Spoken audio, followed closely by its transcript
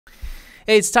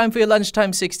Hey, it's time for your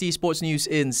Lunchtime 60 sports news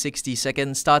in 60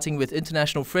 seconds, starting with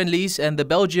international friendlies, and the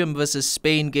Belgium versus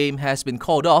Spain game has been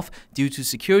called off due to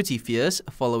security fears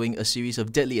following a series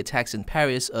of deadly attacks in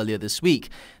Paris earlier this week.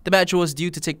 The match was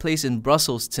due to take place in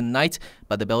Brussels tonight,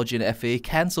 but the Belgian FA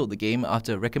cancelled the game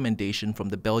after a recommendation from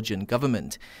the Belgian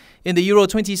government. In the Euro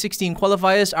 2016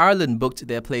 qualifiers, Ireland booked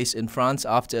their place in France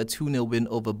after a 2-0 win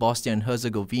over Bosnia and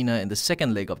Herzegovina in the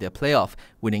second leg of their playoff,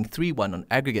 winning 3-1 on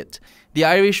aggregate. The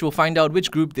Irish will find out which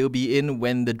group they'll be in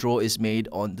when the draw is made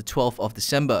on the 12th of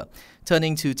December.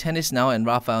 Turning to tennis now, and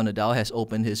Rafael Nadal has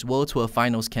opened his World Tour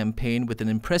Finals campaign with an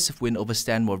impressive win over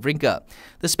Stan Wawrinka.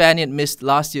 The Spaniard missed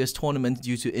last year's tournament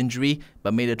due to injury,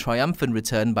 but made a triumphant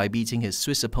return by beating his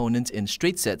Swiss opponent in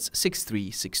straight sets 6-3,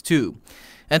 6-2.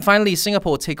 And finally,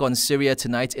 Singapore take on Syria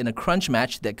tonight in a crunch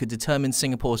match that could determine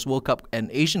Singapore's World Cup and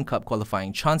Asian Cup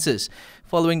qualifying chances.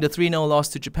 Following the 3-0 loss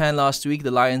to Japan last week,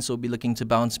 the Lions will be looking to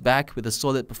bounce back with a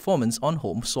solid performance on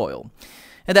home soil.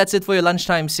 And that's it for your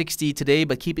Lunchtime 60 today,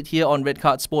 but keep it here on Red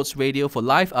Card Sports Radio for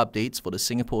live updates for the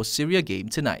Singapore-Syria game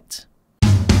tonight.